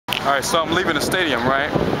Alright, so I'm leaving the stadium,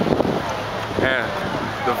 right? And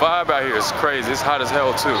the vibe out here is crazy. It's hot as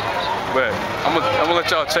hell too. But I'm gonna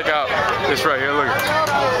let y'all check out this right here. Look at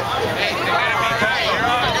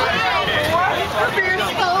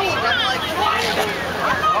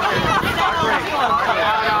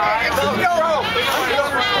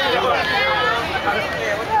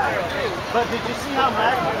But did you see how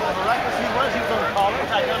miraculous he was? He was on college.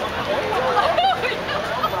 I don't know.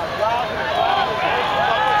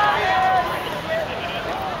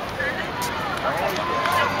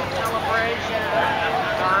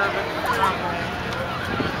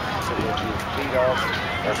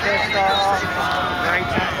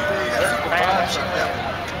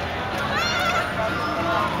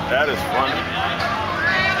 That is funny.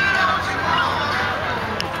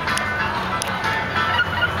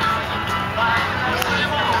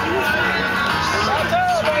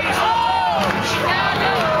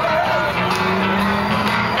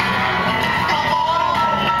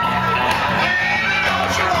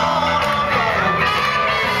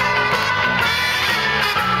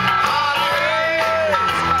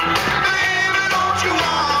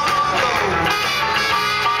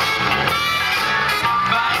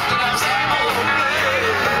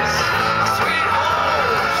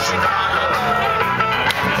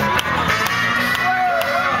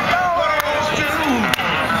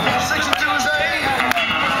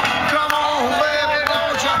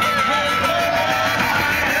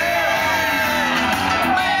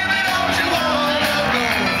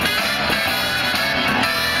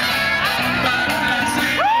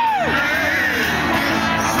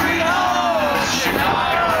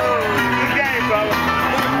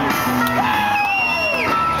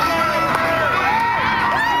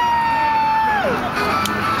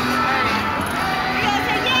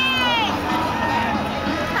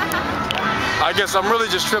 I guess I'm really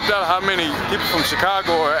just tripped out how many people from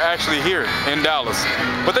Chicago are actually here in Dallas.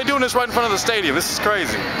 But they're doing this right in front of the stadium. This is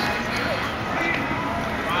crazy.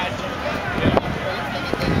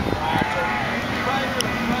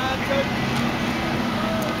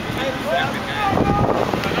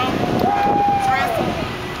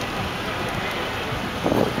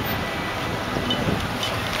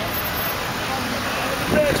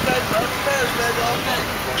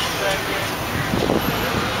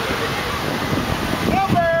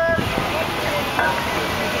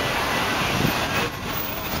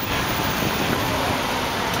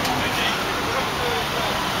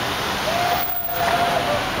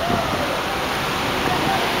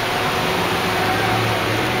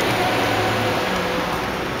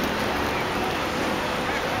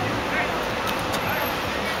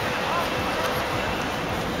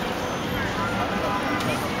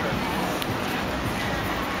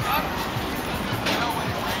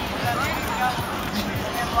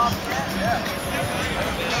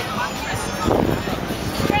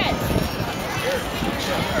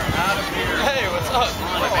 Hey, what's up?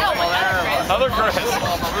 Another Chris.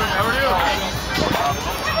 How are you?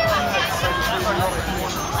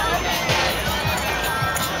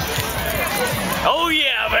 Oh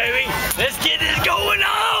yeah, baby! Let's get this going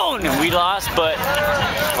on! And we lost, but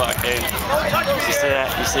fuck, dude. You see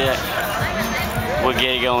that? You see that? We'll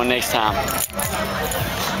get it going next time.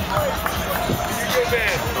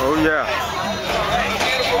 Oh yeah.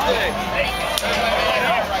 Hey.